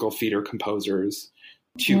musical theater composers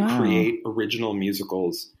to create original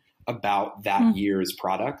musicals about that year's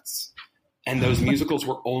products. And those musicals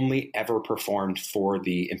were only ever performed for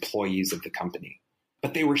the employees of the company.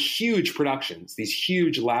 But they were huge productions, these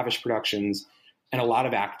huge, lavish productions. And a lot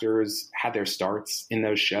of actors had their starts in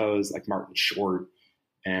those shows, like Martin Short,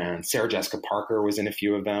 and Sarah Jessica Parker was in a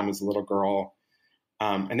few of them as a little girl.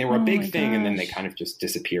 And they were a big thing, and then they kind of just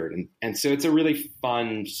disappeared. And so it's a really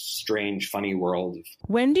fun, strange, funny world.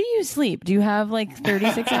 When do you sleep? Do you have like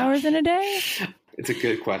 36 hours in a day? It's a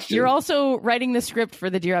good question. You're also writing the script for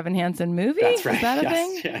the Dear Evan Hansen movie? That's right. Is that a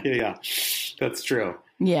thing? Yeah. That's true.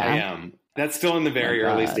 Yeah. I am. That's still in the very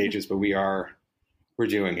early stages, but we're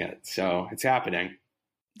doing it. So it's happening.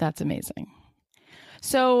 That's amazing.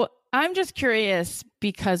 So I'm just curious,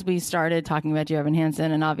 because we started talking about Dear Evan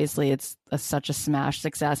Hansen, and obviously it's such a smash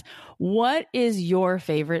success. What is your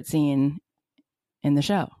favorite scene in the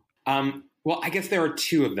show? Well, I guess there are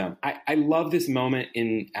two of them. I love this moment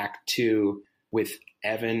in Act 2 with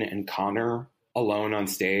Evan and Connor alone on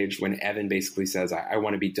stage, when Evan basically says, I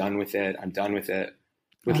want to be done with it. I'm done with it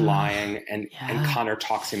with lying. And Connor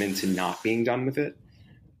talks him into not being done with it.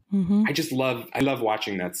 Mm-hmm. I love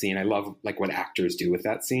watching that scene. I love like what actors do with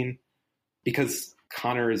that scene, because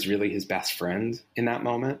Connor is really his best friend in that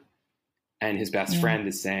moment. And his best friend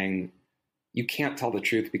is saying, you can't tell the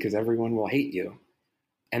truth because everyone will hate you.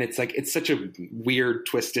 And it's like, it's such a weird,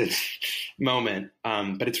 twisted moment.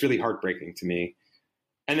 But it's really heartbreaking to me.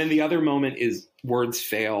 And then the other moment is Words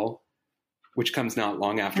Fail, which comes not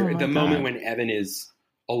long after. The moment when Evan is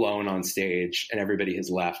alone on stage and everybody has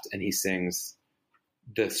left, and he sings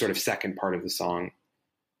the sort of second part of the song.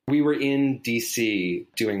 We were in DC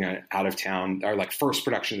doing an out of town, our like first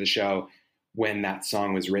production of the show, when that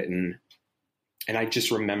song was written. And I just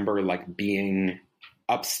remember like being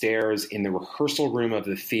upstairs in the rehearsal room of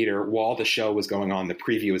the theater while the show was going on, the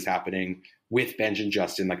preview was happening, with Benj and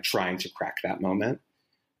Justin, like trying to crack that moment.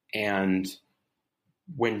 And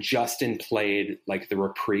when Justin played like the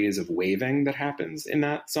reprise of Waving that happens in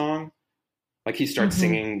that song, like he starts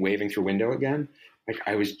singing Waving Through Window again. Like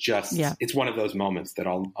I was just, it's one of those moments that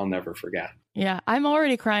I'll never forget. Yeah. I'm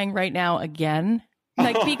already crying right now again.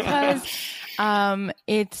 Like, because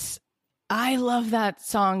I love that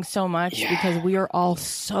song so much because we are all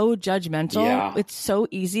so judgmental. Yeah. It's so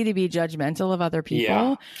easy to be judgmental of other people.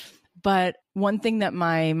 Yeah. But one thing that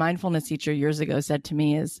my mindfulness teacher years ago said to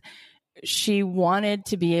me is she wanted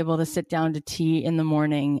to be able to sit down to tea in the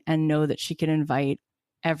morning and know that she could invite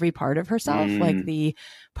every part of herself, like the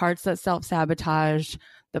parts that self-sabotage,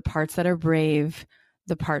 the parts that are brave,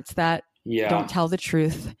 the parts that don't tell the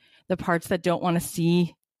truth, the parts that don't want to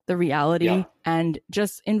see the reality, and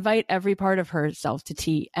just invite every part of herself to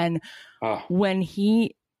tea. And when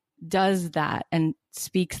he does that and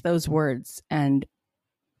speaks those words and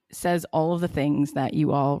says all of the things that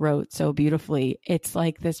you all wrote so beautifully, it's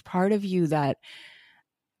like this part of you that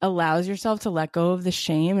allows yourself to let go of the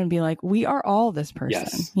shame and be like, we are all this person.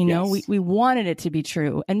 Yes. You know, we wanted it to be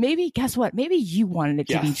true. And maybe, guess what? Maybe you wanted it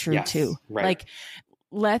to be true too. Right. Like,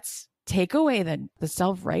 let's take away the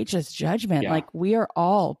self-righteous judgment. Yeah. Like, we are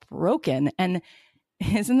all broken. And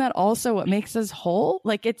isn't that also what makes us whole?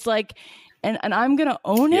 Like, it's like, and I'm going to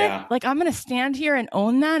own it. Like, I'm going to stand here and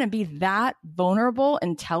own that and be that vulnerable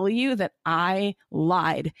and tell you that I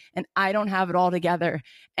lied and I don't have it all together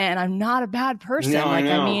and I'm not a bad person. No, like,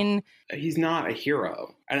 I mean, he's not a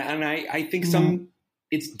hero. And I think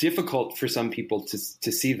it's difficult for some people to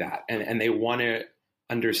see that. And they want to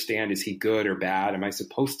understand, is he good or bad? Am I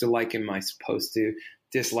supposed to like him? Am I supposed to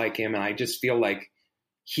dislike him? And I just feel like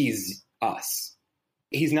he's us.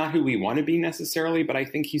 He's not who we want to be necessarily, but I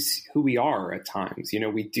think he's who we are at times.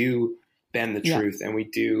 We do bend the truth, and we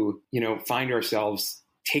do, find ourselves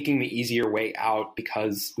taking the easier way out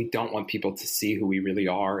because we don't want people to see who we really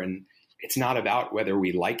are. And it's not about whether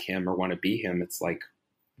we like him or want to be him. It's like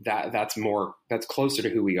that's closer to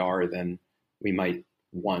who we are than we might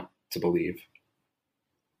want to believe.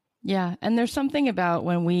 Yeah. And there's something about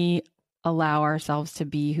when we allow ourselves to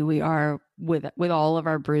be who we are with all of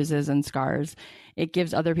our bruises and scars, it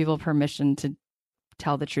gives other people permission to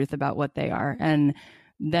tell the truth about what they are. And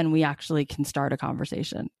then we actually can start a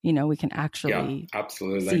conversation. We can actually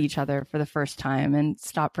see each other for the first time and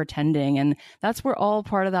stop pretending. And that's where all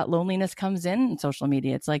part of that loneliness comes in social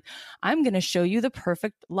media. It's like, I'm going to show you the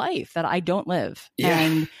perfect life that I don't live.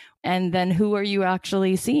 Yeah. And then who are you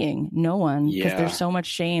actually seeing? No one, because there's so much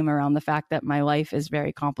shame around the fact that my life is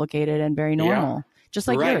very complicated and very normal, just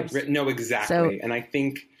like yours. No, exactly. So, and I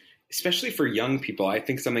think, especially for young people, I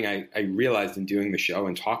think something I realized in doing the show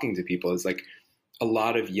and talking to people is like, a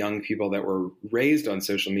lot of young people that were raised on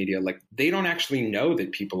social media, like they don't actually know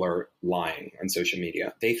that people are lying on social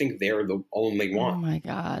media. They think they're the only one. Oh my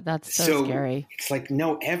God. That's so scary. It's like,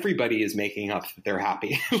 no, everybody is making up that they're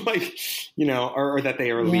happy, like, or that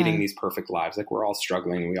they are leading these perfect lives. Like we're all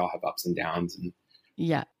struggling. We all have ups and downs.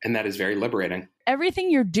 And that is very liberating.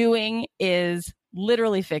 Everything you're doing is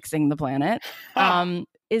literally fixing the planet.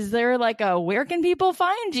 Is there like where can people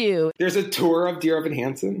find you? There's a tour of Dear Evan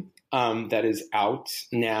Hansen. That is out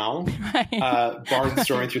now, bars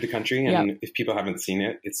touring through the country. And if people haven't seen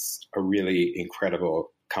it, it's a really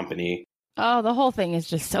incredible company. Oh, the whole thing is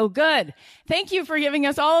just so good. Thank you for giving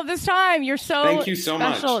us all of this time. You're thank you so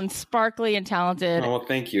special much. And sparkly and talented. Oh, well,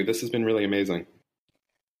 thank you. This has been really amazing.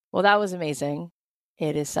 Well, that was amazing.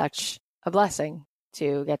 It is such a blessing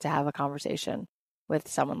to get to have a conversation with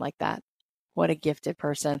someone like that. What a gifted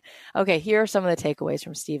person. Okay, here are some of the takeaways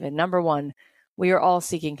from Stephen. Number 1, we are all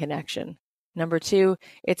seeking connection. Number 2,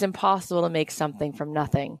 it's impossible to make something from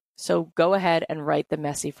nothing. So go ahead and write the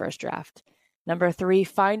messy first draft. Number 3,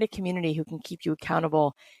 find a community who can keep you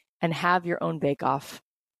accountable and have your own bake-off.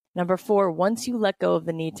 Number 4, once you let go of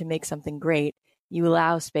the need to make something great, you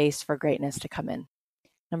allow space for greatness to come in.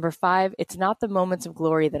 Number 5, it's not the moments of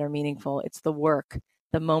glory that are meaningful. It's the work,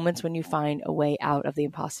 the moments when you find a way out of the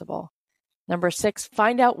impossible. Number 6,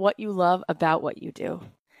 find out what you love about what you do.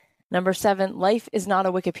 Number 7, life is not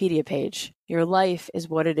a Wikipedia page. Your life is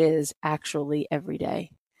what it is actually every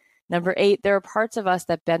day. Number 8, there are parts of us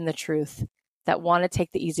that bend the truth, that want to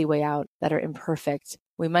take the easy way out, that are imperfect.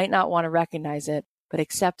 We might not want to recognize it, but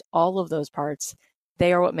accept all of those parts.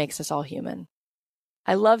 They are what makes us all human.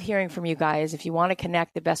 I love hearing from you guys. If you want to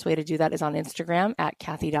connect, the best way to do that is on Instagram at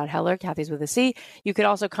Kathy.Heller. Kathy's with a C. You could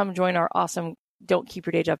also come join our awesome Don't Keep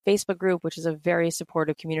Your Day Job Facebook group, which is a very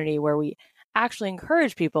supportive community where we actually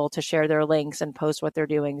encourage people to share their links and post what they're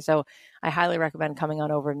doing. So I highly recommend coming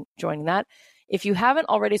on over and joining that. If you haven't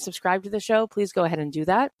already subscribed to the show, please go ahead and do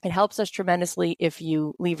that. It helps us tremendously if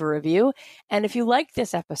you leave a review. And if you like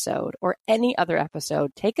this episode or any other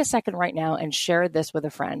episode, take a second right now and share this with a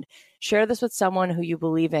friend. Share this with someone who you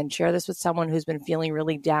believe in. Share this with someone who's been feeling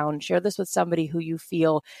really down. Share this with somebody who you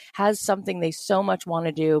feel has something they so much want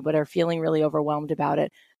to do, but are feeling really overwhelmed about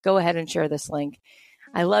it. Go ahead and share this link.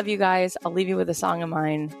 I love you guys. I'll leave you with a song of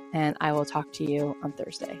mine, and I will talk to you on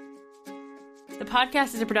Thursday. The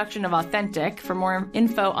podcast is a production of Authentic. For more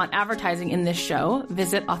info on advertising in this show,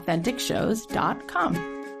 visit AuthenticShows.com.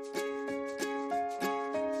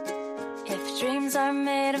 If dreams are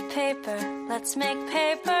made of paper, let's make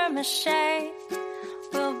paper mache.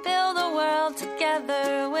 We'll build a world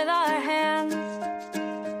together with our hands.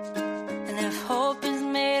 And if hope is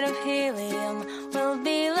made of helium, we'll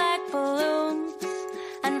be like balloons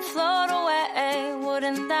and float away.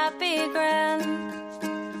 Wouldn't that be grand?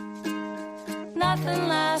 Nothing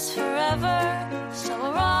lasts forever, so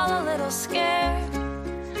we're all a little scared.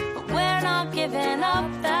 But we're not giving up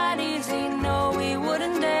that easy, no, we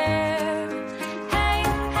wouldn't dare. Hey,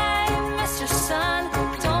 hey, Mr. Sun,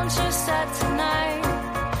 don't you set tonight,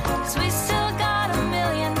 'cause we still got a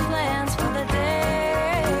million plans for the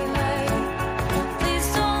day. Please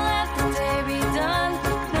don't let the day be done,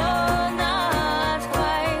 no, not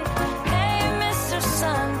quite. Hey, Mr.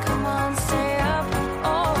 Sun, come on, stay up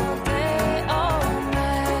all day, all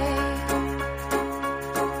night.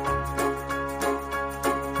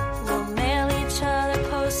 We'll mail each other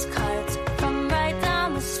postcards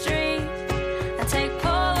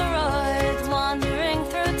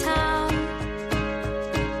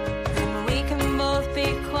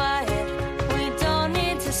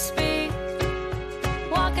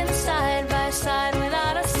walking side by side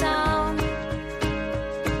without a sound.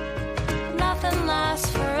 Nothing lasts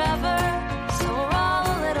forever, so we're all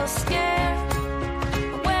a little scared.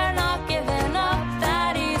 But we're not giving up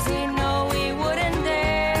that easy, no, we wouldn't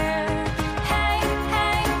dare. Hey,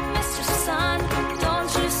 hey, Mr. Sun, don't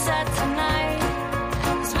you set tonight,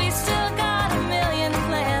 'cause we still got a million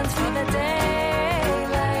plans for the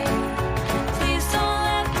daylight. Please don't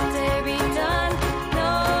let the day be done,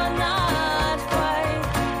 no, not quite.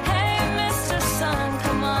 Hey, Mr. Sun,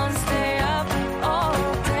 come on, stay up all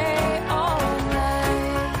day, all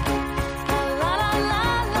night. La la la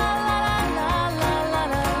la la la la la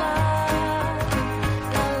la la.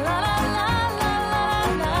 La la la la la la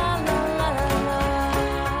la la la la.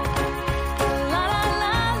 La la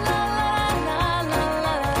la la la la la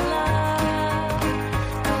la la la.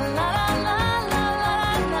 La la la la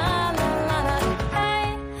la la la. Hey,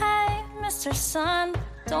 hey, Mr. Sun,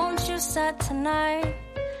 don't you set tonight,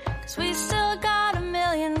 'cause we still got a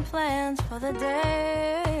million plans for the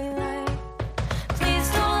daylight.